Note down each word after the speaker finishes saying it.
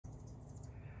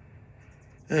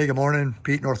Hey, good morning.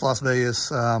 Pete, North Las Vegas.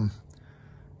 Some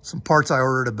parts I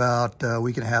ordered about a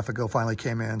week and a half ago finally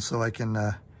came in, so I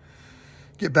can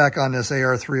get back on this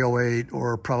AR308,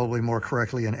 or probably more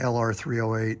correctly an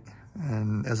LR308.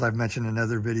 And as I've mentioned in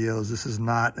other videos, this is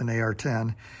not an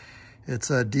AR10. It's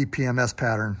a DPMS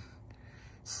pattern,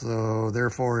 so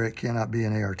therefore it cannot be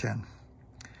an AR10,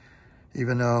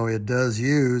 even though it does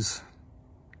use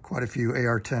quite a few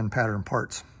AR10 pattern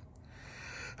parts.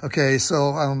 Okay,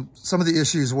 so some of the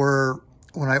issues were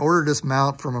when I ordered this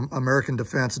mount from American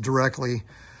Defense directly,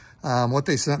 what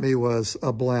they sent me was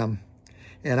a blem.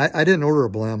 And I didn't order a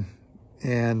blem.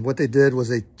 And what they did was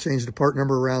they changed the part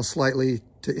number around slightly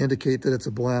to indicate that it's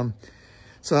a blem.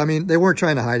 So, I mean, they weren't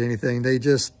trying to hide anything. They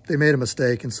made a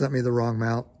mistake and sent me the wrong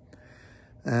mount.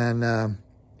 And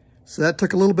so that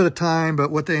took a little bit of time, but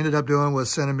what they ended up doing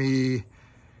was sending me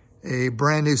a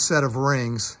brand new set of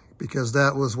rings, because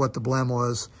that was what the blem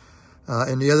was.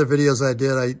 In the other videos I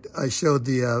did, I showed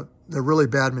the really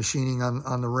bad machining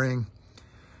on the ring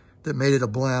that made it a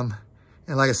blem.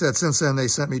 And like I said, since then they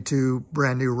sent me 2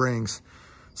 brand new rings.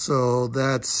 So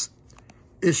that's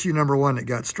issue number 1 that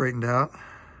got straightened out.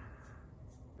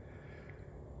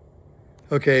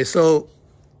 Okay, so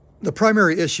the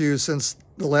primary issue since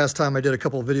the last time I did a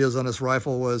couple of videos on this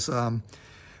rifle was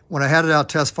when I had it out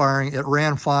test firing, it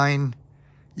ran fine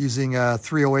using a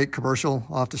 308 commercial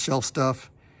off-the-shelf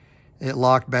stuff. It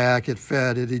locked back, it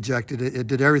fed, it ejected, it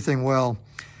did everything well.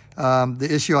 The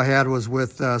issue I had was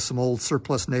with some old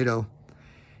surplus NATO.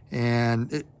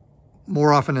 And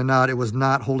more often than not, it was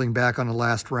not holding back on the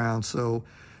last round. So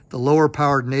the lower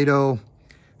powered NATO,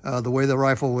 the way the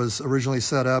rifle was originally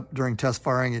set up during test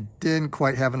firing, it didn't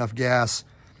quite have enough gas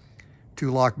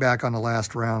to lock back on the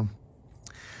last round.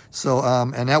 So,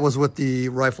 and that was with the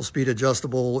rifle speed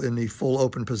adjustable in the full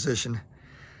open position.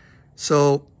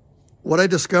 So what I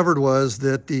discovered was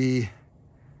that the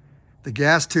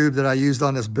gas tube that I used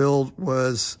on this build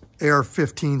was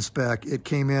AR15 spec. It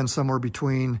came in somewhere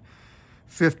between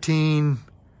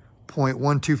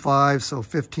 15.125, so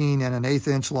 15 and an 1/8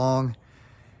 inch long.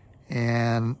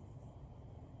 And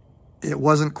it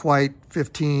wasn't quite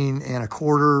 15 and a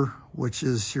quarter, which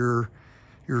is your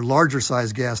larger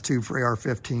size gas tube for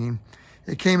AR-15.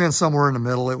 It came in somewhere in the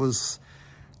middle. It was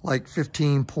like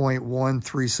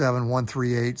 15.137,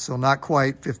 138. So not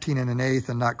quite 15 and an 1/8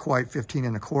 and not quite 15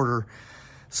 and a quarter.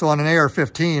 So on an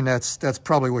AR-15, that's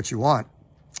probably what you want.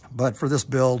 But for this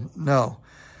build, no.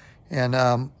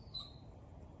 And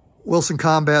Wilson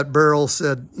Combat Barrel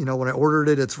said, you know, when I ordered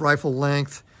it, it's rifle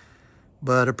length.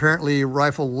 But apparently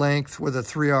rifle length with a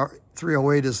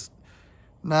 308 is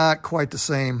not quite the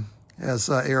same as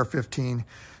AR-15.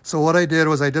 So what I did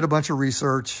was I did a bunch of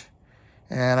research,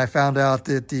 and I found out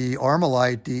that the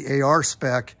Armalite, the AR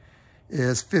spec,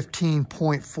 is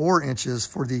 15.4 inches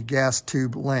for the gas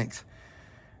tube length,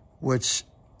 which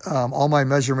all my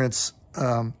measurements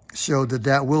showed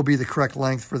that will be the correct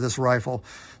length for this rifle.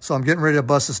 So I'm getting ready to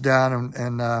bust this down,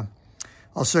 and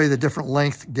I'll show you the different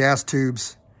length gas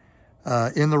tubes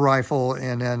in the rifle,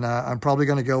 and then I'm probably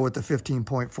going to go with the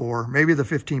 15.4, maybe the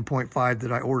 15.5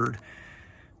 that I ordered.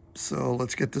 So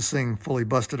let's get this thing fully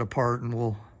busted apart, and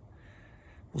we'll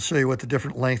show you what the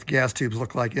different length gas tubes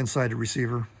look like inside the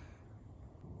receiver.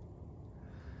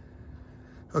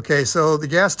 Okay, so the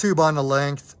gas tube on the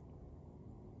length,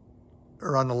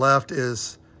 or on the left,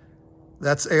 that's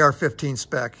AR-15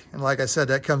 spec. And like I said,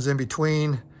 that comes in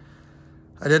between,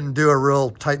 I didn't do a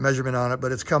real tight measurement on it,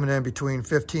 but it's coming in between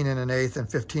 15 and an 1/8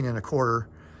 and 15 and a quarter.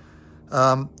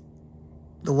 The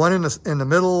one in the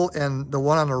middle and the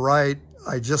one on the right,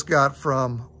 I just got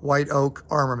from White Oak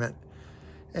Armament,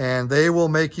 and they will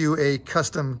make you a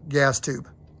custom gas tube.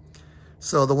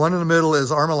 So the one in the middle is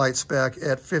Armalite spec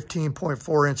at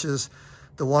 15.4 inches.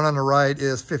 The one on the right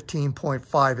is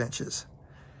 15.5 inches.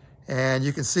 And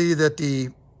you can see that the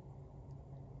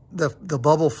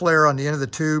bubble flare on the end of the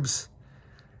tubes,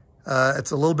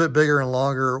 it's a little bit bigger and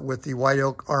longer with the White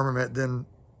Oak Armament than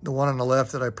the one on the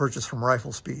left that I purchased from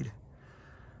Rifle Speed.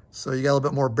 So you got a little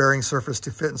bit more bearing surface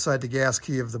to fit inside the gas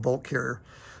key of the bolt carrier.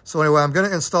 So anyway, I'm going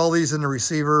to install these in the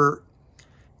receiver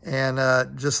and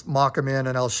just mock them in,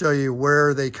 and I'll show you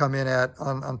where they come in at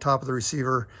on top of the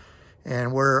receiver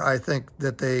and where I think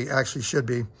that they actually should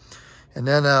be. And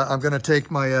then I'm going to take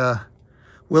my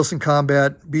Wilson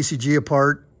Combat BCG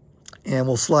apart, and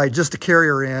we'll slide just the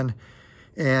carrier in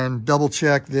and double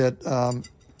check that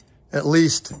at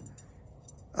least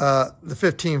the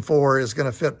 15.4 is going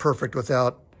to fit perfect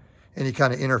without any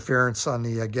kind of interference on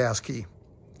the gas key.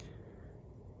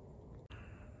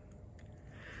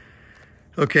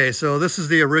 Okay, so this is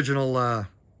the original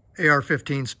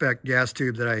AR-15 spec gas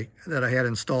tube that I had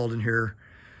installed in here.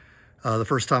 the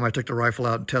first time I took the rifle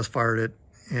out and test fired it.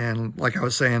 And like I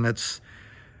was saying,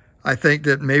 I think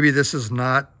that maybe this is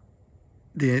not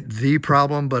the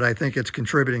problem, but I think it's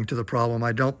contributing to the problem.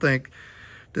 I don't think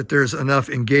that there's enough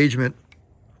engagement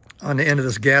on the end of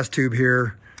this gas tube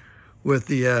here with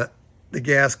the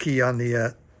gas key on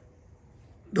the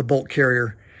bolt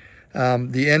carrier.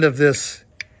 The end of this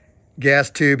gas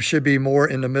tube should be more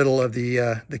in the middle of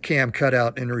the cam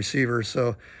cutout in the receiver.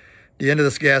 So the end of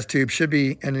this gas tube should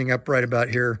be ending up right about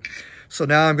here. So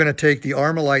now I'm going to take the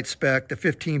Armalite spec, the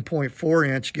 15.4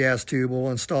 inch gas tube, we'll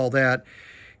install that,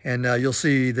 and you'll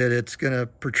see that it's going to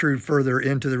protrude further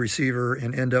into the receiver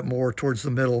and end up more towards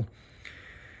the middle.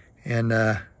 And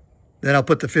then I'll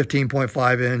put the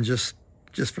 15.5 in just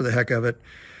for the heck of it.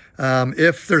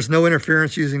 If there's no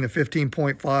interference using the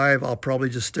 15.5, I'll probably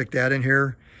just stick that in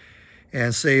here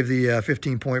and save the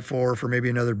 15.4 for maybe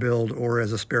another build or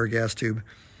as a spare gas tube.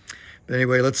 But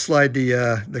anyway, let's slide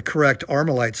the correct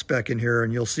Armalite spec in here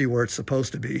and you'll see where it's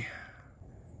supposed to be.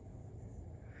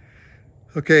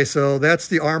 Okay, so that's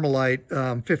the Armalite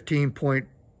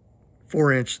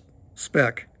 15.4 inch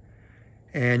spec.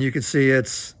 And you can see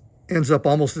it ends up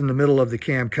almost in the middle of the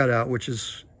cam cutout, which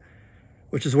is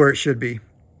where it should be.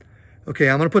 Okay,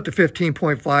 I'm going to put the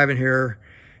 15.5 in here.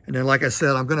 And then, like I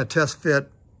said, I'm going to test fit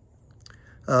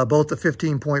both the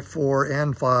 15.4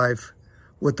 and 5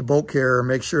 with the bolt carrier,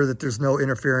 make sure that there's no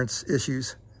interference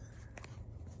issues.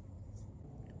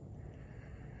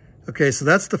 Okay, so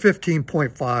that's the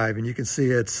 15.5, and you can see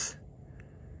it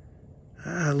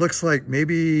looks like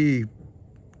maybe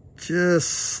just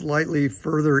slightly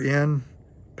further in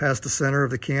past the center of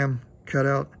the cam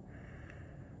cutout.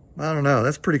 I don't know,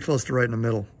 that's pretty close to right in the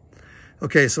middle.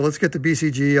 Okay, so let's get the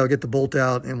BCG, I'll get the bolt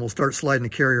out, and we'll start sliding the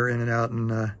carrier in and out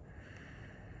and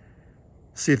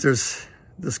see if this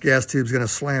gas tube's going to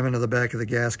slam into the back of the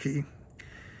gas key.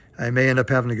 I may end up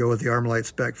having to go with the Armalite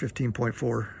spec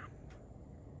 15.4.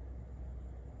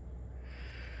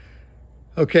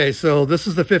 Okay, so this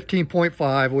is the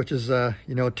 15.5, which is a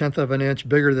 1/10 of an inch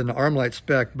bigger than the Armalite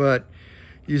spec, but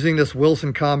using this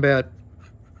Wilson Combat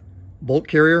bolt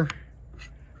carrier,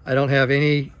 I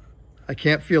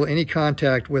can't feel any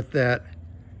contact with the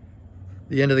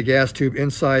end of the gas tube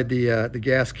inside the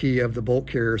gas key of the bolt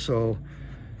carrier, so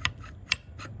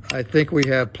I think we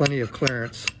have plenty of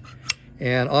clearance.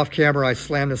 And off camera, I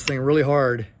slammed this thing really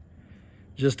hard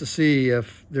just to see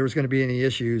if there was going to be any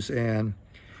issues, and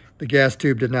the gas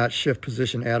tube did not shift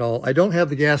position at all. I don't have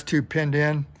the gas tube pinned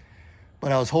in,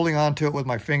 but I was holding on to it with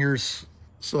my fingers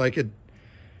so I could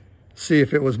see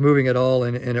if it was moving at all,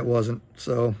 and it wasn't.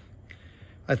 So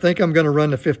I think I'm going to run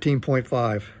the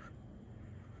 15.5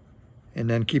 and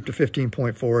then keep the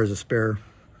 15.4 as a spare.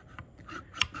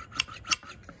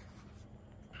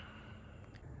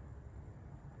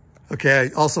 Okay, I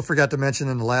also forgot to mention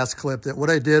in the last clip that what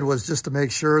I did was just to make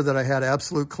sure that I had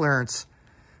absolute clearance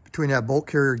between that bolt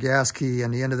carrier gas key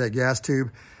and the end of that gas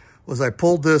tube, was I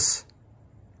pulled this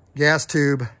gas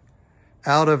tube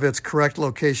out of its correct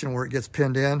location where it gets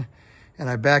pinned in, and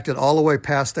I backed it all the way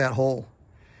past that hole,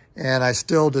 and I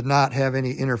still did not have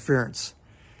any interference.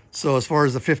 So as far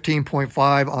as the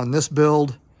 15.5 on this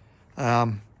build,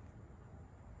 I'm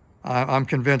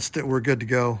convinced that we're good to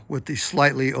go with the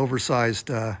slightly oversized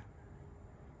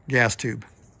gas tube.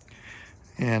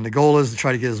 And the goal is to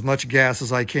try to get as much gas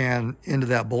as I can into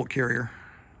that bolt carrier.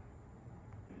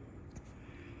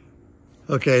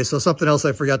 Okay, so something else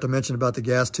I forgot to mention about the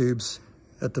gas tubes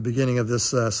at the beginning of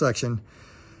this section.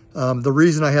 The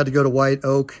reason I had to go to white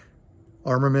oak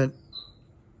armament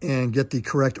and get the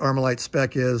correct Armalite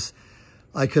spec is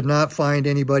I could not find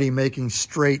anybody making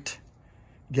straight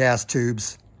gas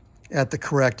tubes at the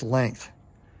correct length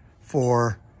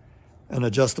for an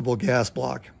adjustable gas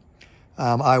block.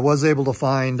 I was able to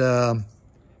find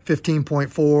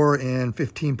 15.4 and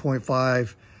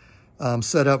 15.5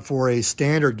 set up for a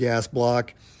standard gas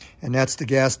block, and that's the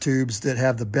gas tubes that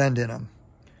have the bend in them.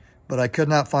 But I could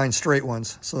not find straight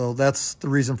ones, so that's the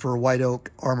reason for white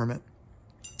oak armament.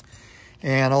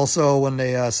 And also, when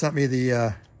they sent me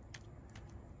the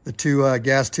two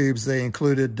gas tubes, they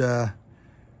included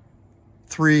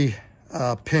 3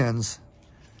 pins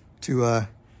to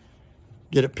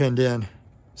get it pinned in.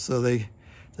 So they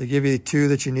give you 2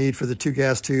 that you need for the 2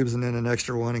 gas tubes, and then an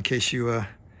extra one in case you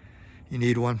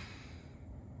need one.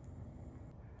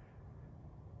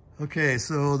 Okay,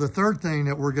 so the third thing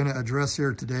that we're going to address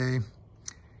here today,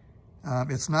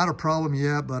 it's not a problem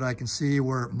yet, but I can see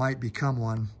where it might become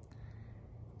one.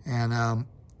 And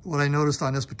what I noticed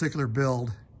on this particular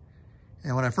build,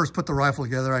 and when I first put the rifle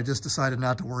together, I just decided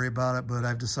not to worry about it, but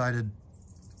I've decided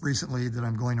recently that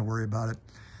I'm going to worry about it.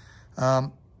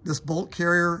 This bolt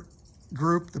carrier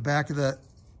group, the back of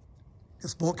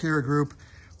this bolt carrier group,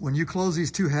 when you close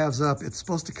these two halves up, it's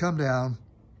supposed to come down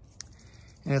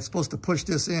and it's supposed to push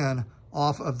this in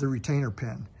off of the retainer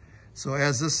pin. So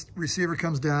as this receiver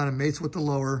comes down and mates with the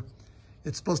lower,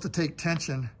 it's supposed to take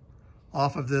tension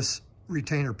off of this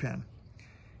retainer pin.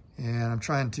 And I'm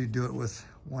trying to do it with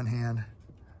one hand.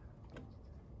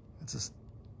 It's just,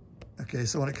 okay,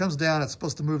 so when it comes down, it's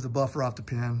supposed to move the buffer off the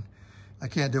pin. I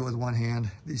can't do it with one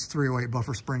hand. These 308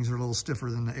 buffer springs are a little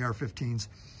stiffer than the AR-15s.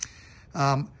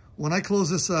 When I close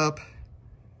this up,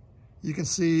 you can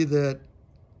see that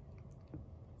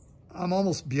I'm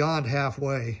almost beyond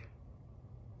halfway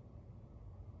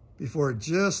before it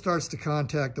just starts to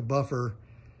contact the buffer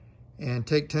and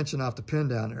take tension off the pin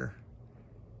down there.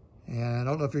 And I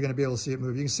don't know if you're going to be able to see it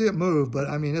move. You can see it move, but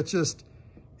I mean, it's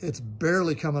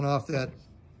barely coming off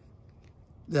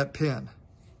that pin.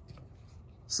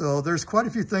 So there's quite a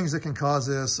few things that can cause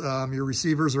this. Your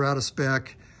receivers are out of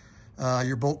spec.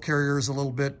 Your bolt carrier is a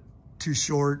little bit too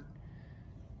short.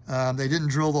 They didn't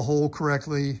drill the hole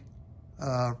correctly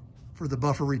for the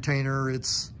buffer retainer.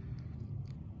 It's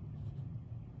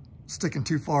sticking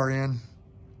too far in,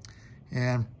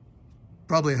 and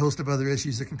probably a host of other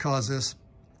issues that can cause this.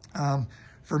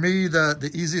 For me,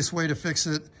 the easiest way to fix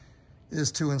it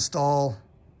is to install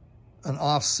an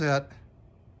offset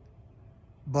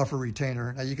buffer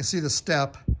retainer. Now you can see the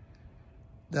step,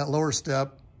 that lower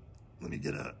step. Let me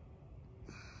get a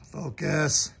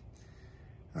focus.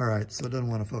 All right, so it doesn't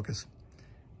want to focus.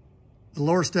 The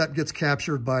lower step gets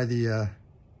captured by the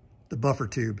buffer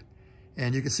tube,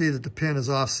 and you can see that the pin is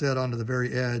offset onto the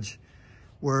very edge,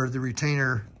 where the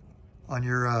retainer on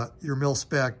your mil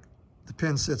spec, the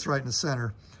pin sits right in the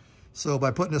center. So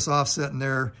by putting this offset in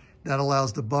there, that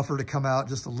allows the buffer to come out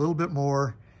just a little bit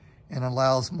more and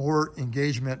allows more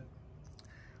engagement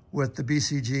with the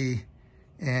BCG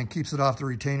and keeps it off the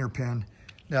retainer pin.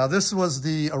 Now this was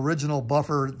the original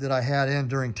buffer that I had in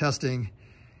during testing,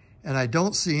 and I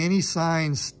don't see any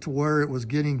signs to where it was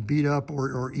getting beat up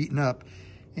or eaten up.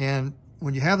 And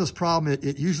when you have this problem,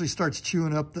 it usually starts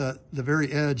chewing up the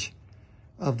very edge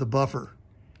of the buffer.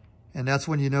 And that's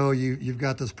when you know you've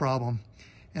got this problem.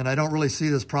 And I don't really see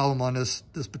this problem on this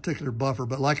particular buffer.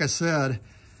 But like I said,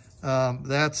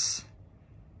 that's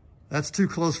too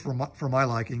close for my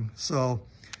liking. So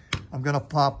I'm gonna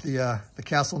pop the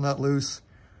castle nut loose.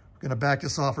 I'm gonna back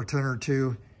this off for a turn or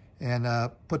two and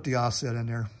put the offset in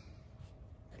there.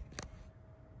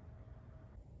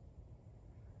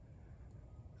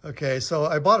 Okay, so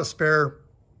I bought a spare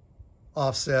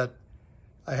offset.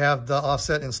 I have the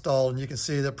offset installed, and you can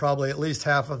see that probably at least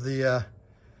half of the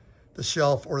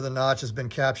shelf or the notch has been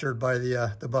captured by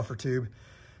the buffer tube.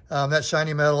 That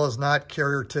shiny metal is not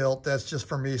carrier tilt. That's just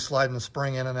for me sliding the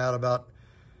spring in and out about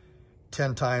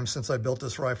 10 times since I built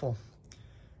this rifle.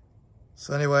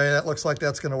 So anyway, that looks like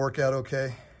that's going to work out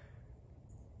okay.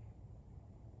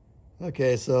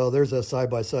 Okay, so there's a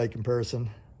side-by-side comparison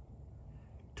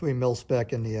between mil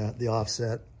spec and the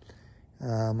offset.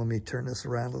 Let me turn this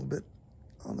around a little bit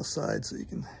on the side so you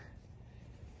can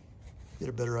get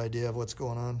a better idea of what's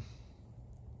going on.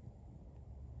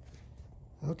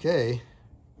 Okay,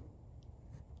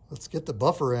 let's get the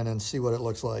buffer in and see what it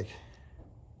looks like.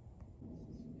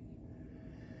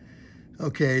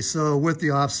 Okay, so with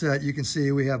the offset, you can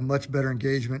see we have much better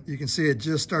engagement. You can see it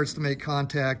just starts to make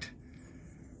contact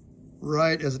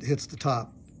right as it hits the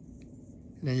top.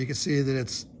 And then you can see that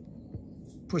it's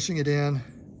pushing it in,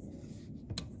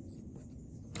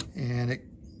 and it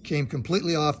came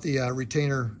completely off the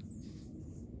retainer,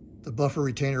 the buffer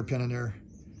retainer pin in there.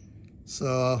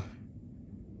 So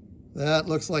that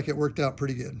looks like it worked out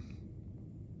pretty good.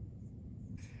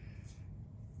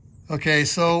 Okay,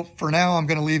 so for now I'm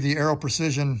going to leave the AR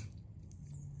Precision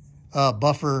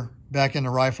buffer back in the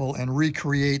rifle and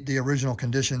recreate the original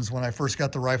conditions when I first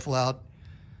got the rifle out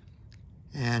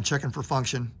and checking for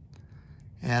function.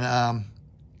 And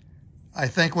I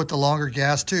think with the longer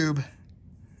gas tube,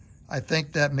 I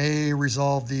think that may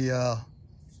resolve the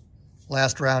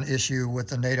last round issue with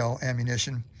the NATO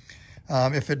ammunition.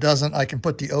 If it doesn't, I can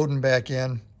put the Odin back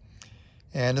in,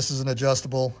 and this is an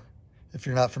adjustable if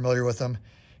you're not familiar with them.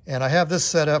 And I have this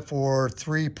set up for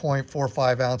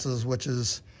 3.45 ounces, which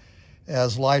is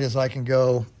as light as I can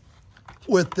go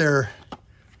with the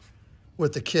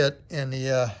kit and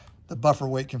the buffer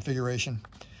weight configuration.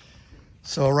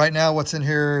 So right now what's in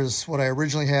here is what I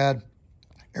originally had,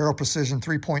 AR Precision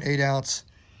 3.8 ounce.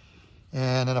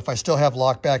 And then if I still have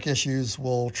lockback issues,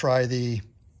 we'll try the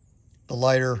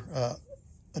lighter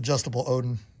adjustable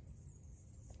Odin.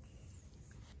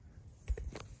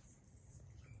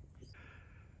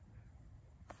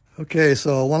 Okay,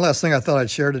 so one last thing I thought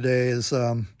I'd share today is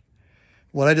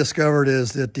what I discovered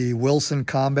is that the Wilson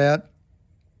Combat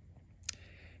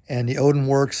and the Odin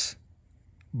Works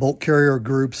bolt carrier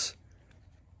groups,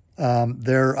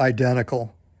 they're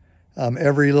identical.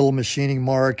 Every little machining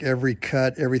mark, every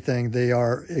cut, everything, they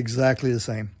are exactly the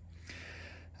same.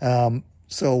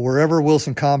 So wherever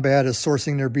Wilson Combat is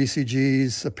sourcing their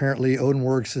BCGs, apparently Odin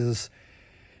Works is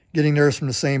getting theirs from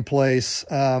the same place.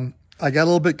 I got a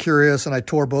little bit curious and I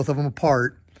tore both of them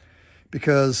apart,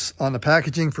 because on the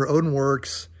packaging for Odin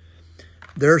Works,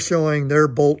 they're showing their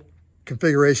bolt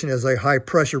configuration as a high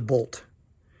pressure bolt.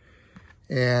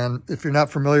 And if you're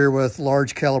not familiar with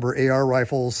large caliber AR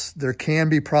rifles, there can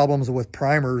be problems with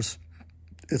primers.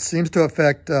 It seems to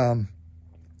affect 6.5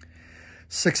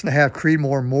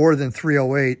 Creedmoor more than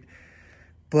 308,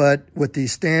 but with the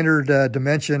standard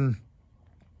dimension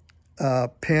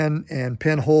pin and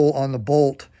pinhole on the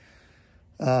bolt,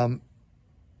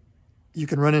 you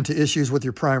can run into issues with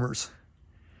your primers.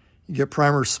 You get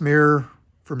primer smear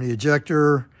from the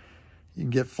ejector. You can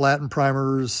get flattened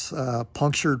primers,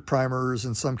 punctured primers.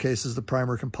 In some cases, the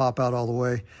primer can pop out all the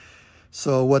way.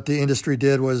 So what the industry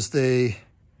did was they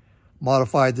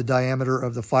modified the diameter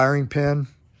of the firing pin.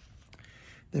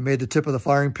 They made the tip of the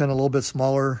firing pin a little bit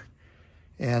smaller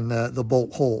and the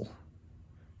bolt hole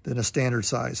than a standard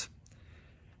size.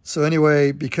 So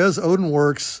anyway, because Odin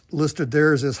Works listed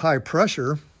theirs as high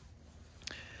pressure,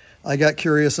 I got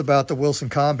curious about the Wilson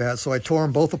Combat, so I tore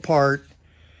them both apart,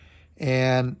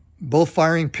 and both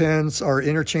firing pins are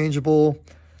interchangeable.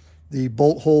 The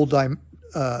bolt hole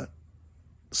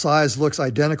size looks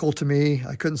identical to me.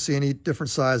 I couldn't see any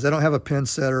different size. I don't have a pin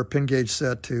set or a pin gauge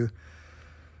set to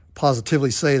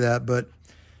positively say that, but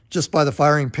just by the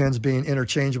firing pins being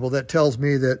interchangeable, that tells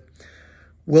me that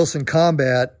Wilson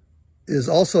Combat is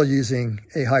also using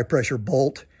a high pressure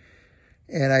bolt,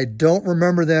 and I don't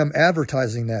remember them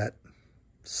advertising that.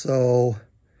 So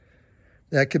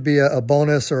that could be a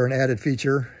bonus or an added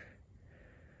feature.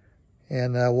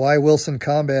 And why Wilson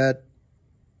Combat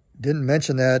didn't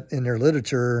mention that in their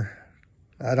literature,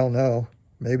 I don't know.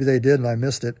 Maybe they did and I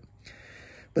missed it.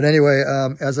 But anyway,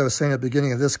 as I was saying at the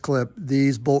beginning of this clip,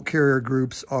 these bolt carrier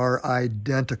groups are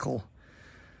identical.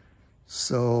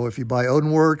 So if you buy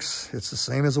Odin Works, it's the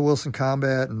same as a Wilson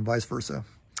Combat and vice versa.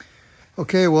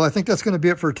 Okay, well, I think that's going to be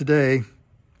it for today.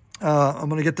 I'm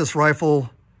going to get this rifle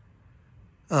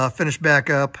finished back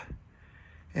up,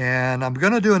 and I'm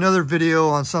going to do another video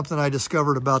on something I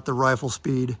discovered about the rifle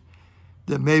speed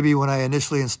that maybe when I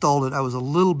initially installed it, I was a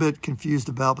little bit confused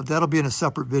about, but that'll be in a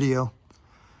separate video.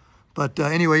 But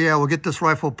anyway, yeah, we'll get this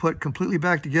rifle put completely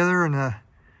back together, and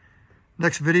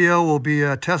next video we'll be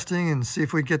testing and see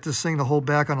if we get this thing to hold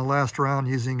back on the last round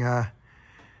using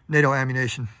NATO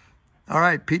ammunition. All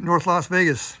right, Pete, North Las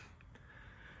Vegas.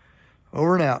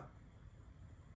 Over and out.